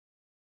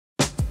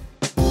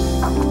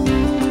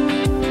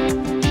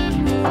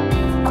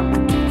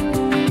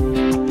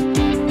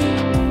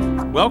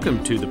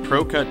Welcome to the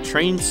ProCut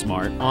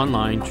TrainSmart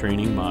online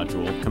training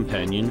module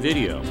companion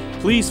video.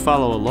 Please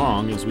follow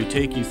along as we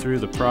take you through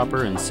the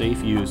proper and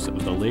safe use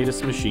of the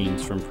latest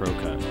machines from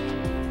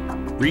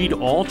ProCut. Read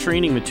all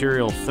training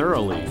material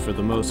thoroughly for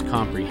the most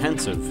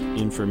comprehensive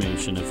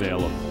information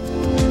available.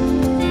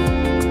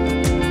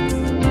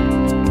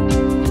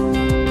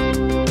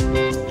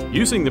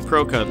 Using the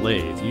ProCut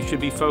lathe, you should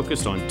be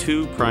focused on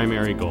two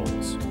primary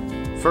goals.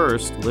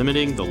 First,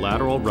 limiting the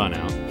lateral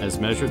runout as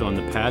measured on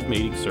the pad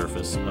mating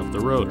surface of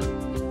the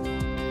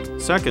rotor.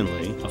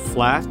 Secondly, a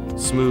flat,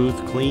 smooth,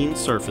 clean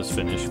surface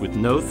finish with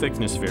no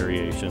thickness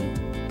variation.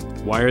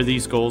 Why are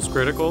these goals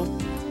critical?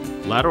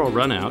 Lateral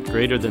runout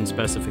greater than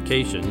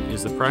specification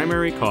is the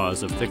primary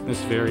cause of thickness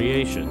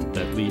variation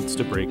that leads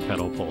to brake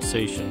pedal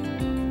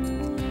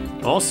pulsation.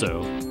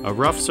 Also, a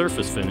rough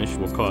surface finish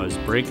will cause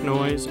brake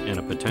noise and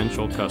a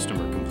potential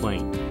customer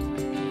complaint.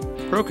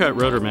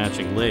 ProCut rotor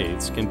matching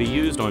lathes can be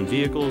used on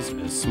vehicles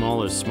as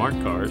small as smart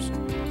cars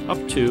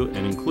up to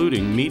and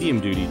including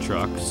medium-duty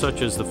trucks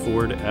such as the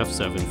Ford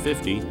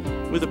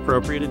F-750 with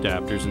appropriate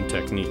adapters and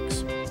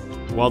techniques.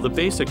 While the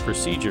basic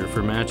procedure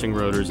for matching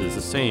rotors is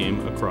the same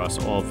across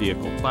all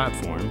vehicle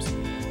platforms,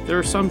 there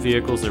are some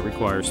vehicles that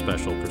require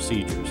special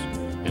procedures,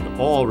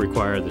 and all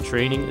require the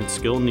training and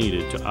skill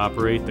needed to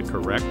operate the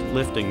correct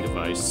lifting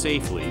device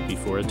safely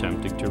before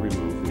attempting to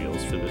remove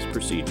wheels for this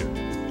procedure.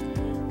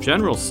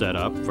 General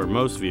setup for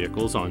most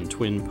vehicles on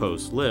twin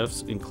post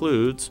lifts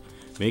includes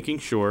making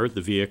sure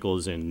the vehicle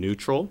is in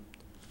neutral,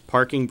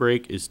 parking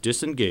brake is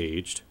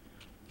disengaged,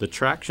 the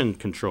traction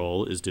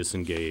control is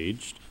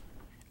disengaged,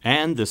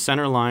 and the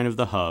center line of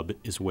the hub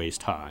is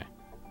waist high.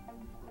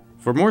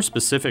 For more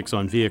specifics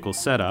on vehicle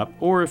setup,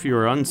 or if you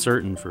are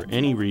uncertain for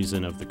any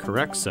reason of the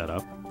correct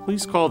setup,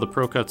 please call the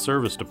ProCut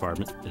Service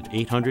Department at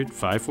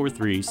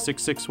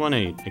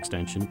 800-543-6618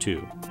 extension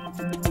 2.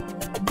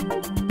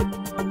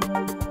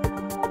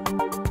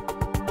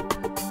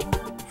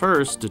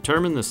 First,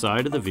 determine the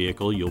side of the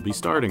vehicle you'll be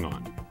starting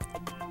on.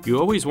 You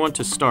always want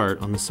to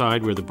start on the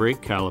side where the brake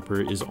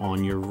caliper is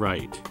on your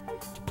right.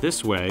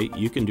 This way,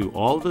 you can do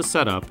all of the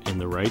setup in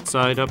the right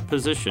side up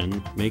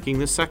position, making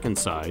the second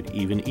side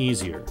even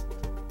easier.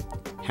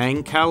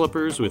 Hang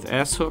calipers with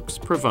S-hooks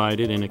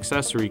provided in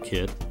accessory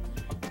kit.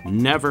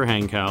 Never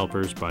hang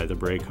calipers by the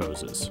brake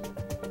hoses.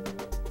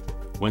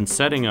 When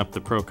setting up the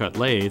ProCut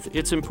lathe,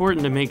 it's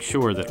important to make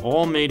sure that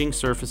all mating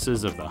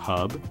surfaces of the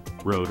hub,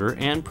 rotor,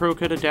 and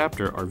ProCut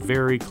adapter are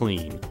very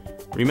clean.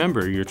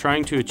 Remember, you're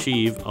trying to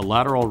achieve a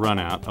lateral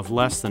runout of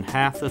less than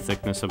half the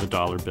thickness of a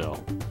dollar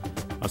bill.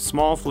 A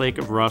small flake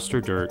of rust or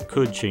dirt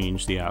could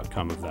change the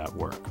outcome of that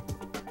work.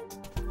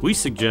 We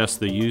suggest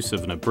the use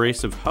of an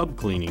abrasive hub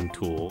cleaning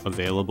tool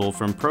available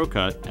from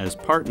ProCut as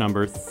part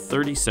number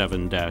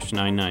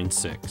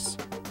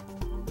 37-996.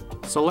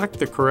 Select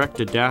the correct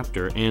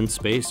adapter and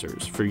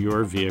spacers for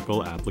your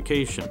vehicle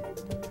application.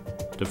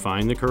 To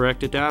find the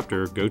correct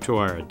adapter, go to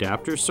our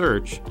adapter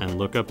search and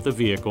look up the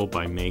vehicle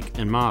by make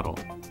and model.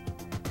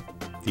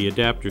 The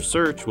adapter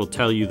search will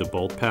tell you the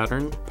bolt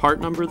pattern, part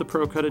number of the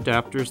ProCut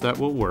adapters that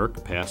will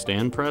work, past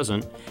and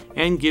present,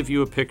 and give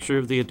you a picture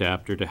of the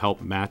adapter to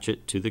help match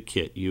it to the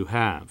kit you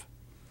have.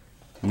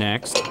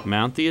 Next,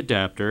 mount the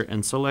adapter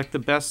and select the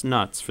best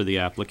nuts for the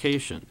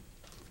application.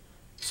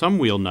 Some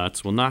wheel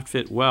nuts will not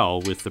fit well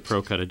with the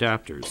ProCut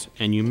adapters,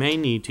 and you may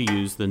need to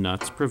use the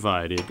nuts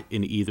provided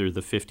in either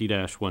the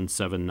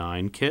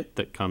 50-179 kit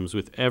that comes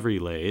with every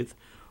lathe,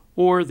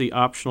 or the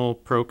optional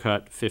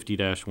ProCut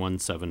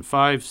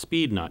 50-175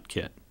 speed nut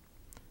kit.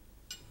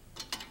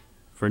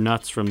 For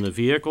nuts from the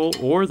vehicle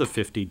or the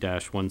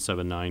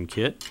 50-179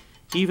 kit,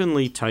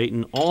 evenly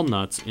tighten all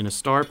nuts in a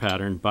star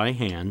pattern by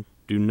hand.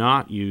 Do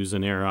not use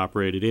an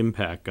air-operated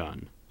impact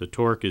gun. The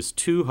torque is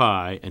too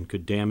high and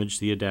could damage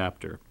the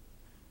adapter.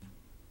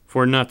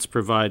 For nuts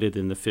provided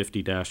in the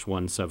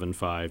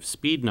 50-175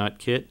 speed nut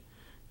kit,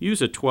 use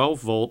a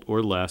 12-volt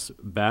or less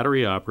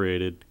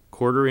battery-operated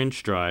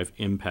quarter-inch drive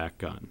impact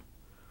gun.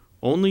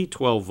 Only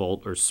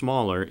 12-volt or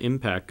smaller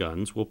impact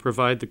guns will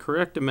provide the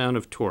correct amount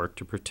of torque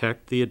to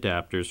protect the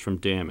adapters from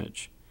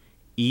damage.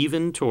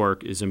 Even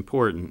torque is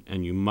important,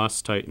 and you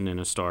must tighten in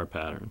a star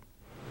pattern.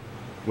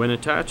 When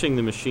attaching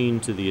the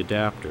machine to the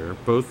adapter,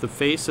 both the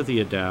face of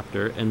the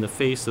adapter and the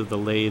face of the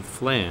lathe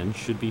flange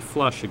should be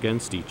flush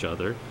against each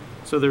other,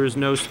 so there is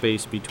no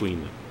space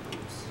between them.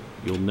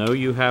 You'll know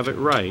you have it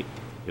right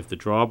if the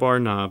drawbar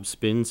knob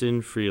spins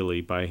in freely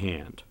by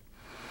hand.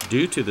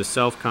 Due to the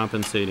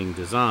self-compensating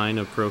design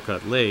of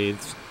ProCut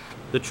lathes,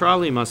 the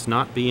trolley must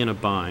not be in a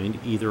bind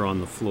either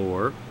on the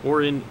floor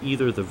or in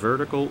either the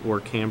vertical or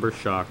camber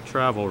shock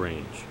travel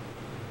range.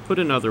 Put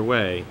another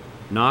way,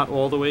 not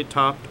all the way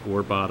topped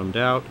or bottomed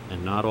out,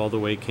 and not all the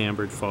way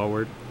cambered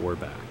forward or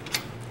back.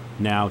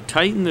 Now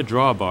tighten the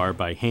drawbar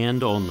by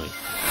hand only.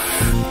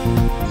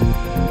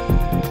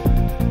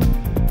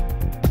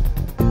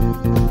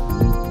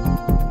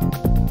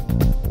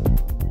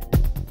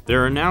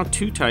 There are now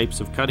two types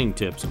of cutting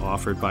tips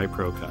offered by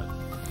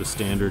ProCut: the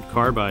standard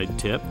carbide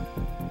tip,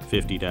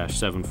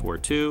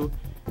 50-742,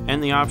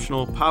 and the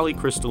optional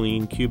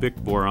polycrystalline cubic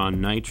boron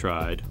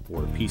nitride,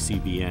 or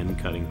PCBN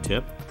cutting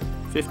tip,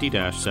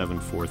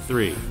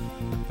 50-743.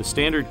 The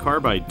standard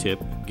carbide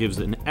tip gives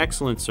an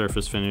excellent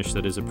surface finish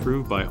that is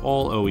approved by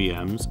all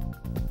OEMs.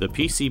 The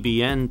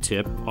PCBN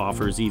tip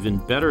offers even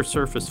better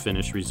surface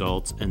finish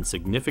results and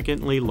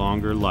significantly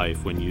longer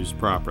life when used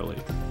properly.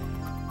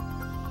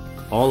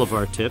 All of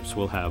our tips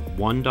will have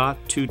 1 dot,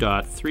 2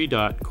 dot, 3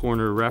 dot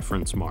corner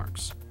reference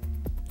marks.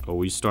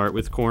 Always start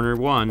with corner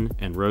 1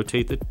 and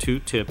rotate the two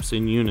tips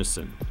in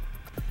unison.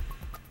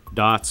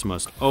 Dots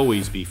must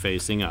always be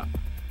facing up.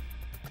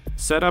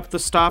 Set up the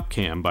stop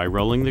cam by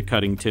rolling the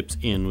cutting tips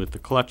in with the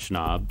clutch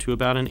knob to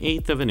about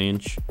 1/8 of an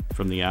inch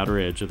from the outer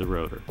edge of the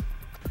rotor.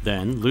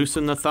 Then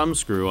loosen the thumb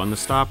screw on the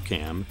stop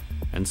cam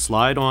and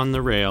slide on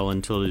the rail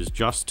until it is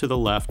just to the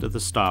left of the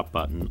stop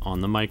button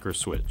on the micro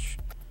switch.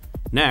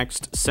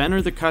 Next,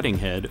 center the cutting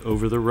head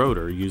over the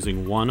rotor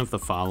using one of the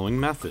following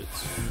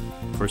methods.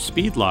 For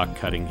speed lock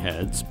cutting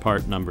heads,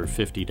 part number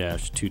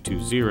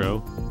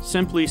 50-220,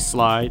 simply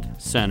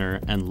slide, center,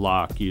 and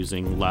lock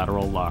using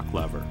lateral lock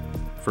lever.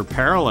 For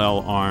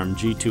parallel arm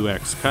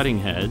G2X cutting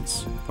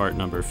heads, part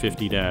number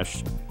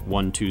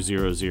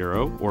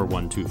 50-1200 or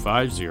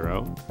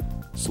 1250,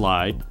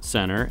 slide,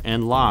 center,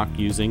 and lock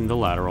using the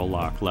lateral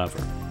lock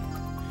lever.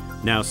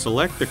 Now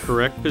select the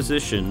correct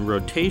position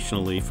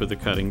rotationally for the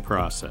cutting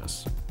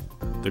process.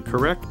 The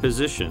correct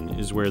position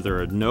is where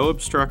there are no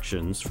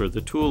obstructions for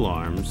the tool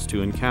arms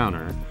to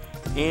encounter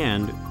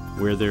and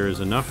where there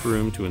is enough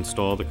room to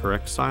install the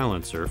correct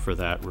silencer for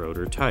that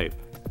rotor type.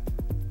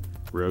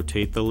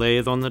 Rotate the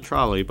lathe on the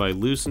trolley by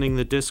loosening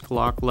the disc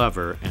lock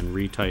lever and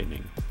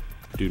retightening.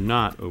 Do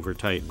not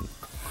over-tighten.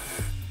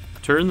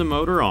 Turn the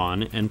motor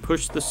on and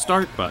push the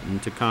start button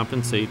to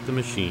compensate the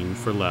machine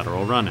for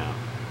lateral runout.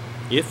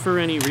 If for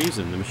any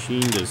reason the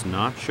machine does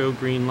not show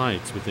green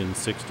lights within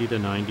 60 to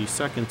 90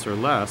 seconds or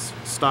less,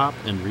 stop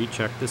and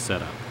recheck the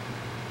setup.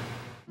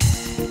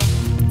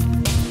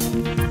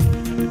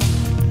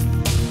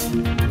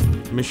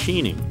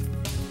 Machining.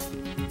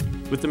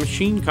 With the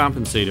machine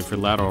compensated for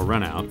lateral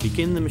runout,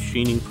 begin the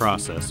machining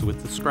process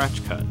with the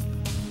scratch cut.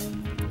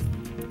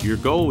 Your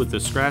goal with the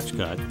scratch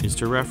cut is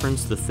to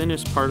reference the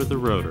thinnest part of the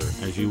rotor,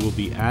 as you will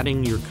be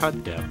adding your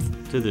cut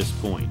depth to this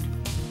point.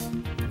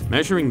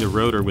 Measuring the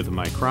rotor with a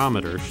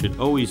micrometer should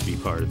always be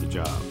part of the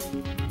job.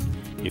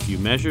 If you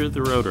measure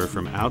the rotor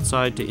from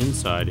outside to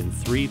inside in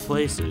 3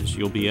 places,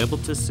 you'll be able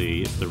to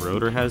see if the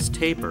rotor has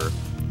taper,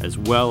 as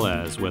well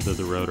as whether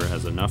the rotor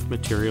has enough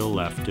material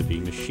left to be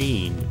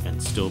machined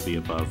and still be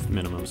above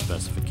minimum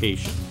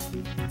specification.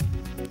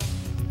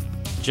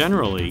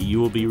 Generally, you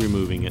will be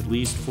removing at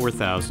least 4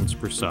 thousandths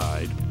per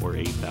side, or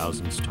 8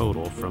 thousandths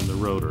total, from the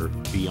rotor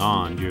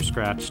beyond your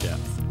scratch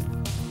depth.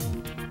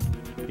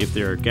 If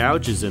there are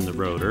gouges in the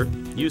rotor,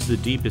 use the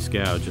deepest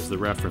gouge as the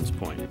reference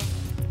point.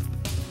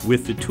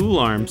 With the tool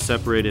arm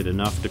separated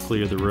enough to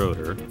clear the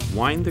rotor,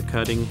 wind the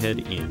cutting head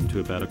in to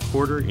about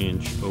 1/4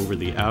 inch over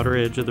the outer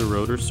edge of the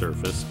rotor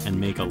surface and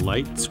make a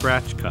light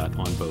scratch cut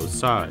on both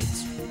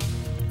sides.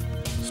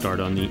 Start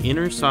on the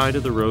inner side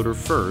of the rotor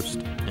first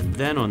and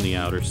then on the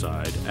outer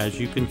side, as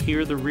you can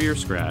hear the rear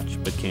scratch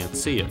but can't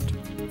see it.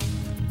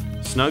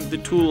 Snug the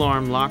tool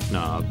arm lock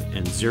knob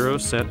and zero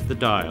set the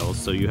dial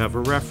so you have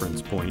a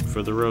reference point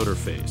for the rotor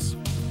face.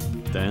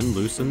 Then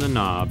loosen the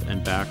knob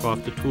and back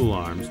off the tool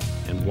arms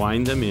and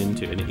wind them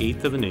into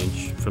 1/8 of an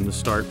inch from the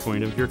start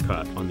point of your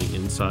cut on the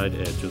inside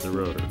edge of the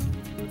rotor.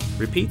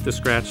 Repeat the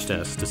scratch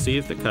test to see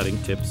if the cutting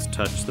tips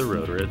touch the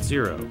rotor at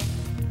 0.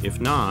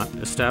 If not,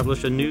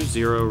 establish a new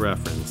 0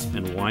 reference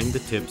and wind the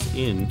tips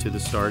in to the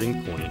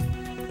starting point,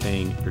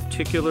 paying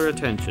particular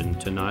attention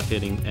to not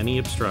hitting any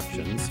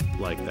obstructions,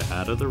 like the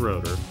hat of the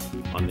rotor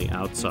on the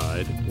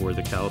outside or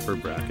the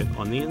caliper bracket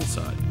on the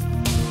inside.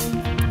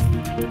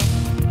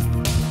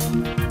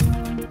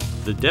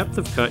 The depth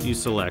of cut you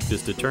select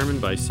is determined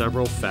by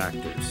several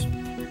factors.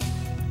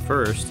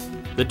 First,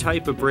 the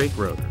type of brake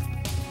rotor.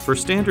 For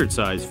standard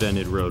size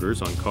vented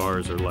rotors on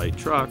cars or light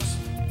trucks,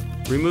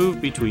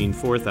 remove between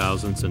 4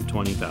 thousandths and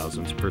 20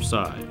 thousandths per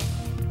side.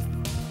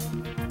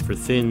 For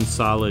thin,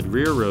 solid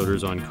rear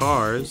rotors on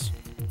cars,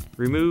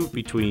 remove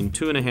between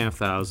 2.5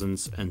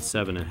 thousandths and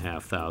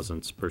 7.5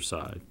 thousandths per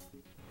side.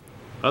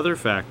 Other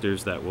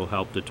factors that will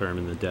help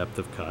determine the depth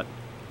of cut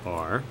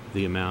are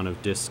the amount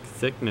of disc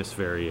thickness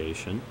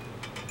variation,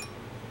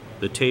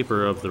 the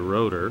taper of the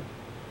rotor,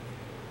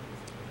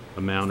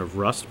 amount of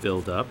rust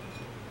buildup,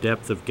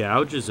 depth of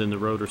gouges in the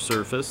rotor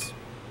surface.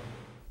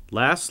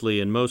 Lastly,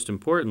 and most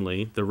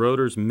importantly, the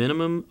rotor's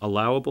minimum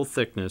allowable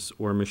thickness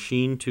or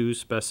machine to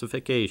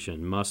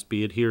specification must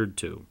be adhered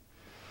to.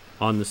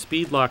 On the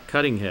speed lock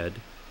cutting head,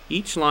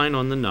 each line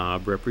on the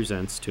knob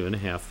represents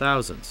 2.5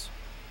 thousandths.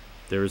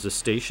 There is a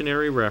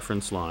stationary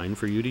reference line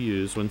for you to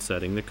use when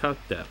setting the cut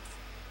depth.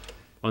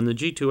 On the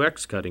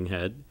G2X cutting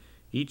head,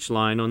 each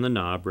line on the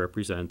knob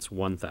represents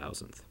 1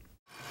 thousandth.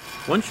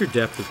 Once your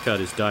depth of cut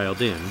is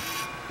dialed in,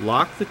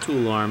 lock the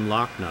tool arm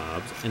lock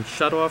knobs and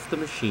shut off the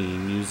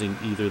machine using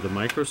either the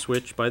micro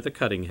switch by the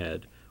cutting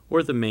head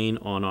or the main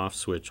on-off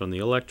switch on the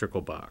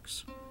electrical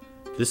box.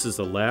 This is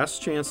the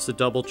last chance to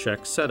double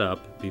check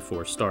setup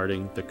before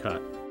starting the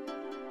cut.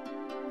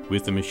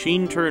 With the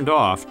machine turned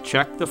off,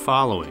 check the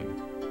following.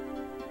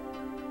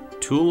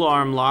 Tool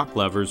arm lock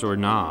levers or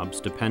knobs,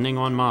 depending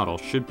on model,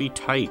 should be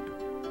tight.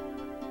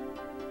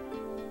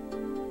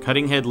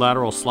 Cutting head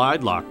lateral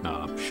slide lock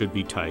knob should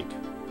be tight.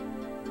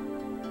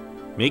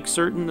 Make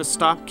certain the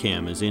stop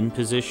cam is in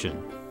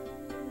position.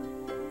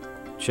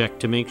 Check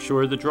to make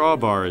sure the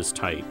drawbar is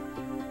tight.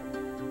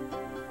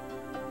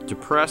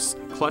 Depress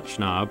clutch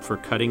knob for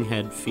cutting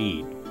head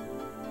feed.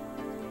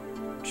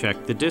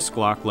 Check the disc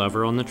lock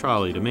lever on the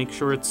trolley to make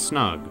sure it's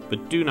snug,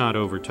 but do not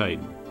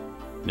over-tighten.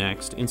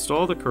 Next,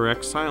 install the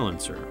correct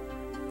silencer.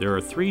 There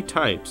are 3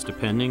 types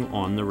depending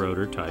on the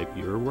rotor type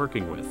you are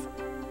working with.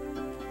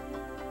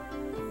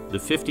 The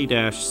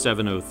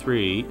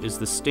 50-703 is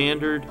the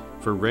standard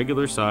for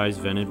regular size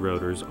vented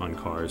rotors on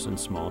cars and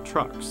small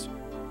trucks.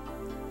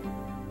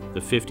 The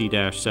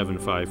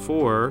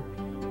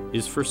 50-754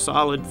 is for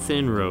solid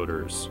thin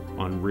rotors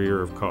on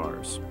rear of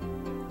cars.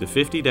 The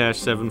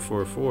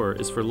 50-744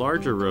 is for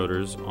larger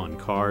rotors on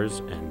cars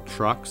and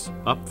trucks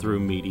up through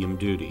medium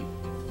duty.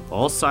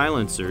 All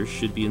silencers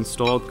should be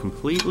installed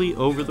completely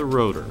over the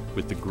rotor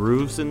with the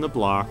grooves in the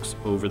blocks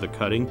over the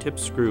cutting tip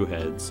screw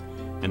heads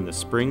and the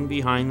spring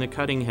behind the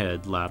cutting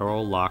head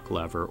lateral lock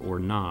lever or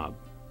knob.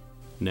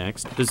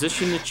 Next,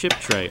 position the chip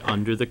tray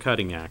under the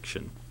cutting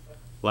action.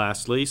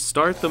 Lastly,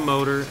 start the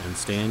motor and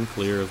stand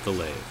clear of the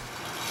lathe.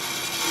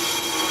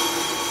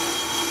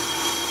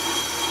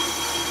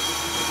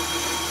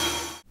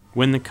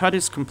 When the cut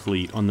is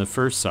complete on the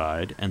first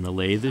side and the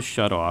lathe is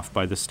shut off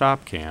by the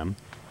stop cam,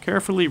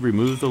 carefully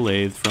remove the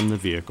lathe from the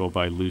vehicle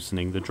by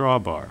loosening the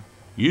drawbar.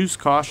 Use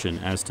caution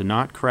as to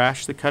not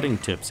crash the cutting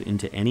tips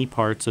into any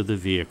parts of the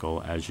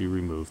vehicle as you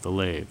remove the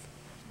lathe.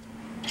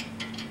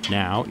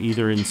 Now,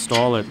 either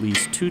install at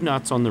least 2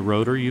 nuts on the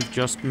rotor you've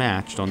just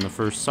matched on the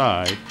first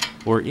side,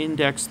 or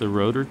index the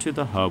rotor to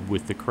the hub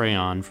with the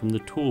crayon from the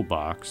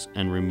toolbox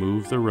and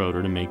remove the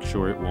rotor to make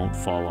sure it won't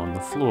fall on the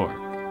floor.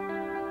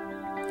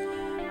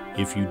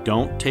 If you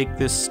don't take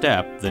this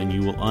step, then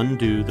you will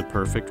undo the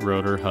perfect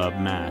rotor hub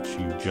match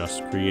you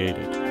just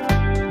created.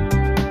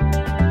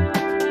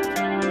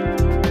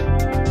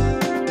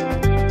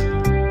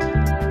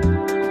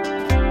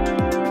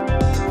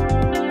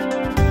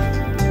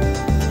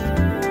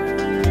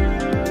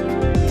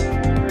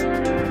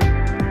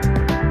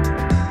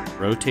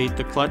 Rotate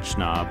the clutch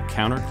knob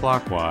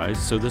counterclockwise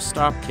so the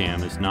stop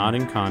cam is not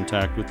in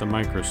contact with the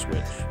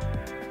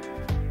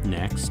microswitch.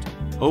 Next,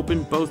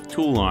 open both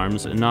tool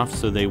arms enough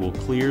so they will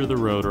clear the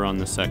rotor on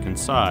the second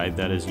side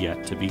that is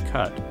yet to be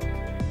cut.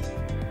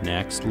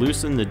 Next,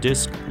 loosen the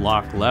disc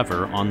lock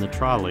lever on the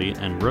trolley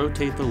and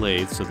rotate the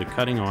lathe so the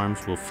cutting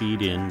arms will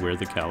feed in where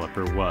the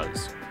caliper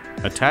was.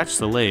 Attach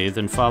the lathe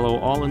and follow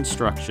all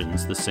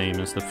instructions the same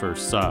as the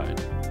first side.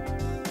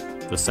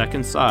 The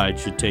second side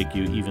should take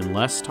you even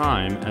less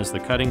time as the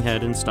cutting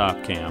head and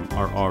stop cam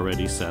are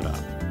already set up.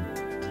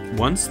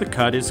 Once the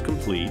cut is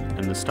complete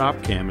and the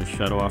stop cam is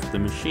shut off the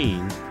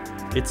machine,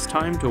 it's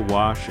time to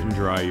wash and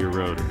dry your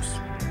rotors.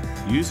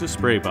 Use a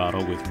spray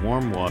bottle with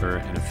warm water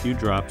and a few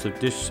drops of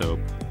dish soap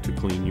to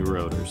clean your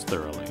rotors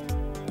thoroughly.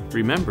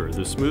 Remember,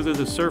 the smoother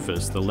the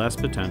surface, the less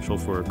potential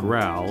for a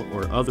growl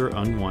or other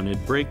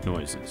unwanted brake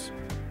noises.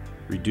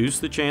 Reduce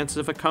the chance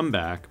of a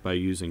comeback by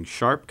using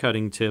sharp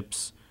cutting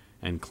tips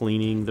and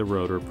cleaning the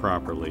rotor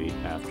properly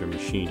after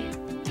machining.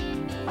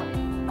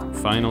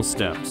 Final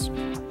steps.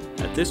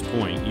 At this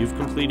point, you've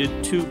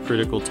completed 2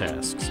 critical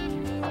tasks.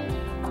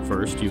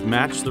 First, you've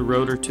matched the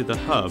rotor to the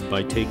hub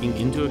by taking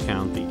into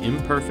account the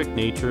imperfect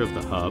nature of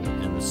the hub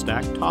and the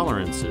stack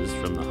tolerances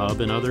from the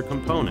hub and other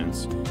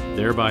components,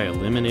 thereby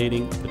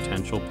eliminating a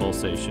potential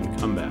pulsation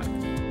comeback.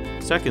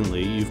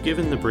 Secondly, you've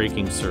given the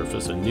braking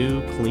surface a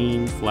new,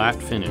 clean, flat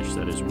finish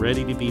that is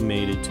ready to be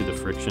mated to the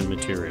friction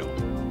material.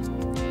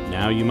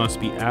 Now you must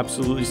be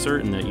absolutely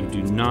certain that you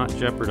do not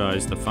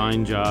jeopardize the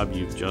fine job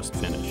you've just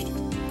finished.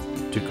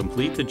 To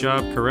complete the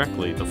job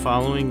correctly, the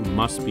following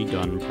must be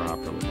done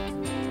properly.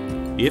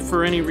 If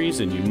for any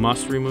reason you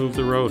must remove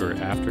the rotor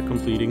after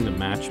completing the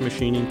match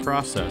machining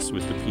process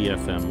with the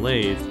PFM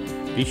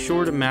lathe, be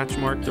sure to match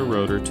mark the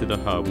rotor to the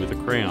hub with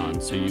a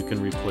crayon so you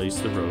can replace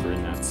the rotor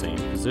in that same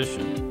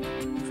position.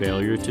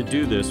 Failure to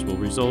do this will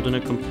result in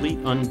a complete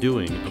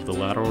undoing of the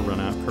lateral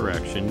runout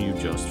correction you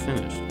just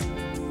finished.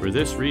 For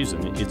this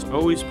reason, it's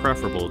always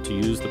preferable to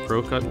use the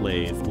ProCut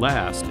lathe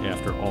last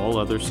after all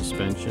other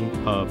suspension,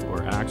 hub,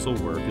 or axle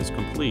work is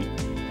complete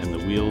and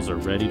the wheels are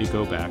ready to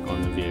go back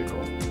on the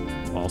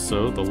vehicle.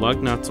 Also, the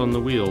lug nuts on the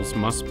wheels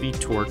must be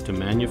torqued to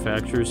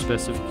manufacturer's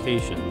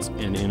specifications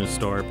and in a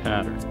star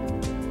pattern.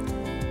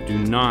 Do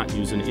not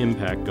use an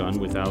impact gun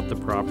without the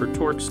proper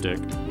torque stick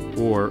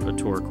or a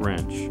torque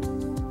wrench.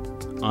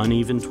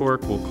 Uneven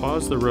torque will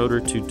cause the rotor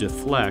to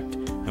deflect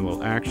and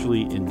will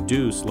actually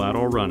induce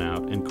lateral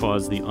runout and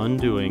cause the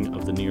undoing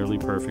of the nearly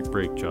perfect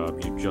brake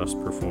job you just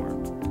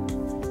performed.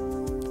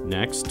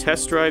 Next,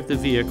 test drive the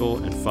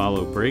vehicle and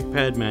follow brake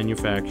pad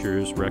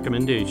manufacturer's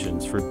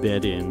recommendations for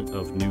bed-in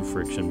of new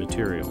friction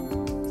material.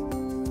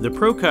 The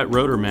ProCut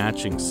rotor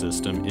matching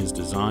system is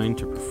designed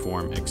to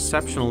perform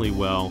exceptionally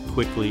well,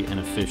 quickly, and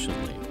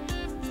efficiently.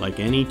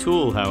 Like any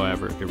tool,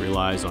 however, it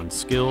relies on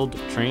skilled,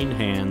 trained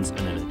hands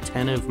and an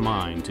attentive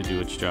mind to do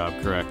its job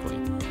correctly.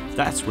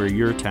 That's where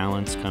your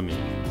talents come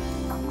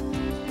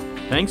in.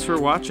 Thanks for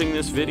watching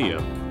this video.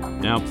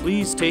 Now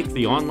please take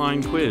the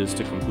online quiz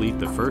to complete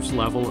the first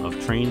level of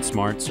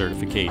TrainSmart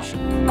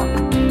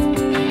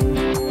certification.